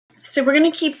So we're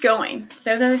going to keep going.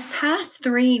 So those past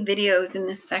 3 videos in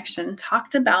this section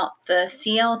talked about the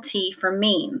CLT for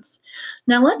means.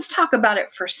 Now let's talk about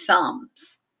it for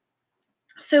sums.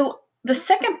 So the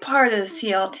second part of the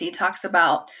CLT talks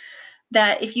about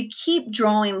that if you keep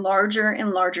drawing larger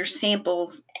and larger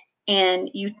samples and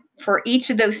for each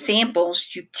of those samples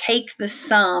you take the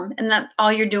sum, and that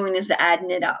all you're doing is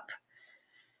adding it up.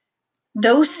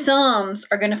 Those sums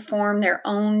are going to form their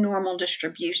own normal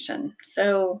distribution.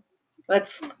 So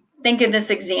let's think of this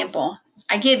example.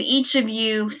 I give each of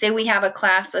you, say we have a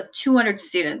class of 200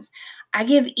 students, I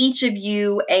give each of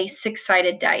you a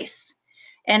 6-sided dice.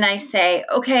 And I say,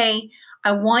 okay,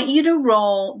 I want you to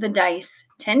roll the dice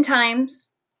 10 times.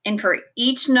 And for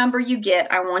each number you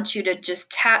get, I want you to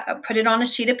just put it on a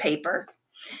sheet of paper.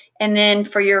 And then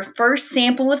for your first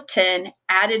sample of 10,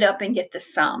 add it up and get the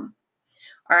sum.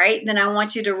 All right, then I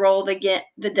want you to roll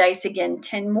the dice again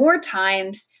 10 more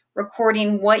times,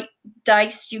 recording what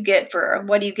dice you get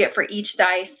what do you get for each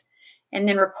dice, and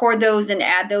then record those and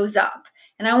add those up.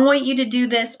 And I want you to do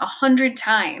this 100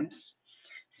 times.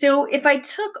 So if I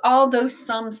took all those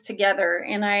sums together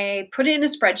and I put it in a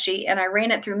spreadsheet and I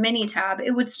ran it through Minitab,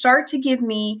 it would start to give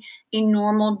me a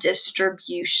normal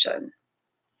distribution.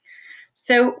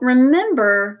 So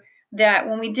remember that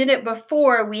when we did it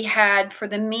before, we had for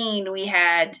the mean, we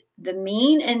had the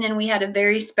mean, and then we had a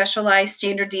very specialized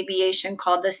standard deviation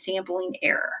called the sampling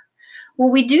error. Well,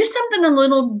 we do something a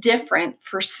little different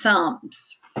for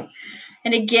sums.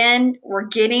 And again, we're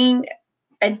getting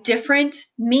a different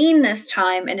mean this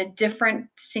time and a different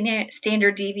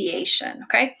standard deviation,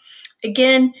 okay?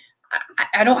 Again,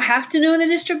 I don't have to know the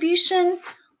distribution,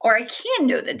 or I can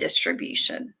know the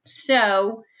distribution.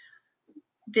 So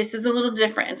this is a little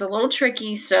different. It's a little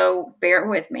tricky, so bear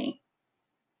with me.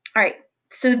 All right,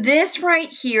 so this right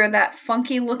here, that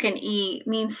funky looking E,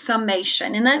 means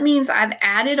summation. And that means I've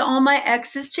added all my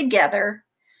X's together.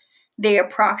 They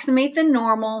approximate the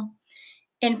normal.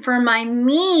 And for my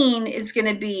mean, it's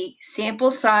going to be sample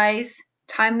size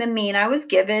times the mean I was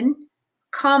given,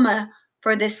 comma,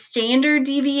 for the standard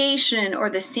deviation or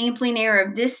the sampling error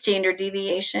of this standard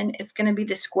deviation, it's going to be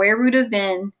the square root of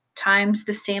n times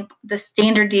the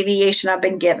standard deviation I've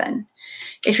been given.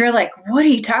 If you're like, what are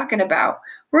you talking about?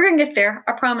 We're going to get there.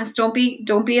 I promise. Don't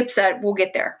be upset. We'll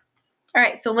get there. All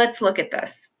right, so let's look at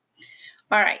this.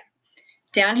 All right.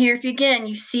 Down here, if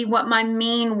you see what my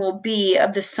mean will be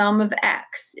of the sum of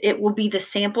X. It will be the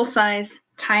sample size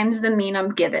times the mean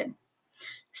I'm given.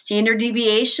 Standard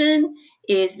deviation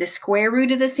is the square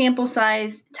root of the sample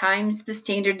size times the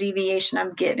standard deviation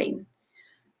I'm giving.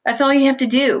 That's all you have to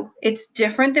do. It's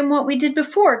different than what we did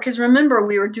before, because remember,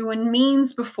 we were doing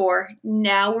means before.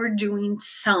 Now we're doing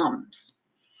sums.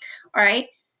 All right,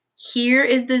 here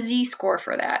is the z-score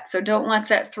for that, so don't let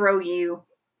that throw you.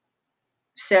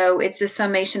 So it's the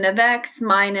summation of X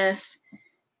minus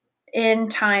n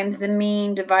times the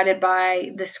mean divided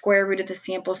by the square root of the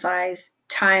sample size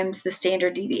times the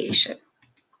standard deviation.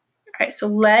 All right, so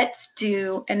let's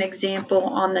do an example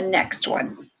on the next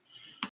one.